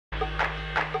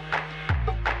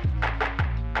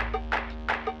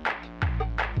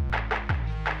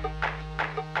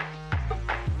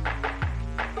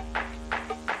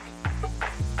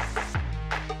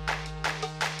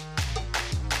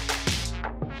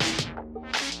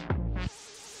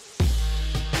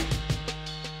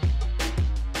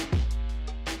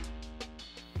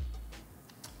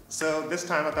So this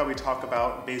time I thought we'd talk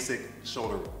about basic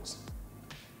shoulder rolls.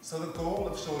 So the goal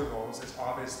of shoulder rolls is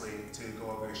obviously to go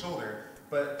over your shoulder,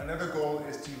 but another goal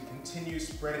is to continue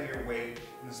spreading your weight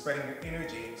and spreading your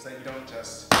energy so that you don't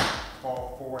just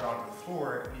fall forward onto the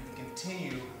floor, and you can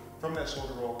continue from that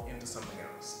shoulder roll into something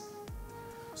else.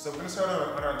 So we're going to start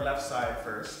on our left side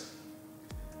first.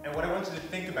 And what I want you to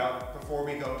think about before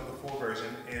we go to the full version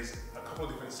is a couple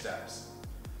of different steps.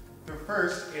 The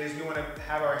first is we want to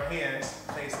have our hands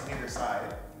placed on either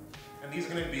side. And these are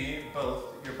going to be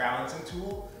both your balancing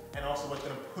tool and also what's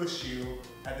going to push you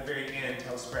at the very end to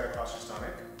help spread across your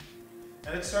stomach.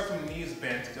 And let's start from knees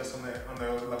bent just on the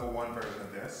level 1 version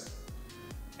of this.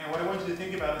 And what I want you to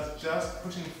think about is just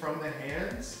pushing from the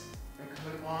hands and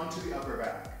coming onto the upper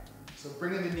back. So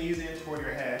bringing the knees in toward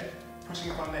your head,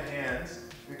 pushing from the hands,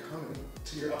 and coming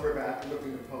to your upper back,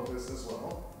 lifting the pelvis as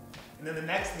well. And then the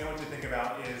next thing I want you to think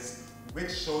about is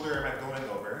which shoulder am I going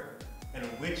over and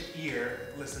which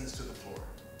ear listens to the floor.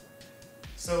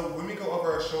 So when we go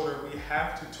over our shoulder, we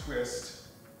have to twist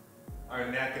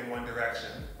our neck in one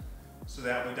direction so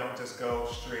that we don't just go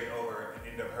straight over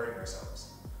and end up hurting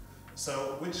ourselves.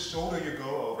 So which shoulder you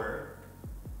go over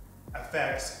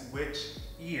affects which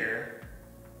ear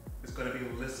is going to be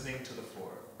listening to the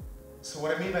floor. So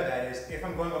what I mean by that is, if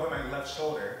I'm going over my left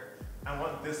shoulder, I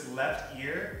want this left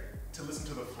ear to listen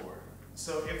to the floor.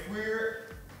 So if we're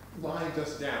lying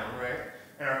just down, right,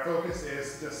 and our focus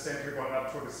is just center going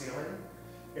up toward the ceiling,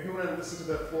 if we want to listen to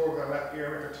the floor with our left ear,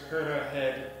 we're going to turn our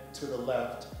head to the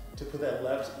left to put that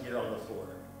left ear on the floor.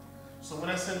 So when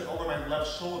I send over my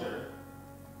left shoulder,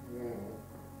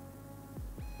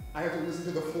 I have to listen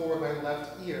to the floor with my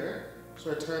left ear,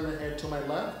 so I turn the head to my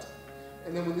left,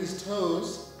 and then when these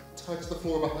toes touch the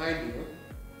floor behind you,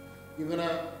 you're going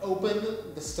to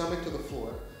open the stomach to the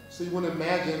floor. So you want to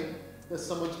imagine that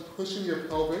someone's pushing your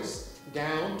pelvis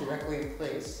down directly in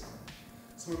place.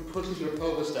 Someone pushes your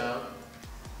pelvis down,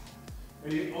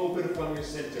 and you open from your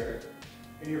center,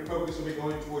 and your focus will be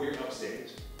going toward your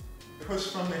upstage. Push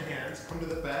from the hands, come to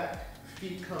the back,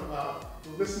 feet come up,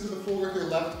 listen to the floor with your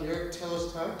left ear,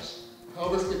 toes touch,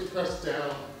 pelvis gets pressed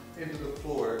down into the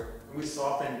floor, and we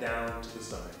soften down to the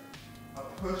stomach. A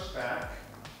push back,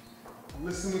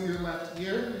 listen with your left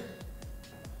ear,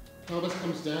 pelvis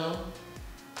comes down,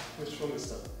 push from the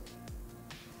stomach.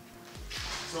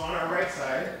 So on our right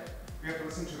side, we have to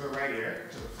listen to the right ear,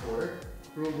 to the floor.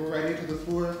 Roll right into the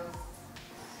floor,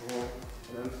 and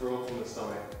then throw from the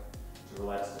stomach to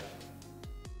relax down.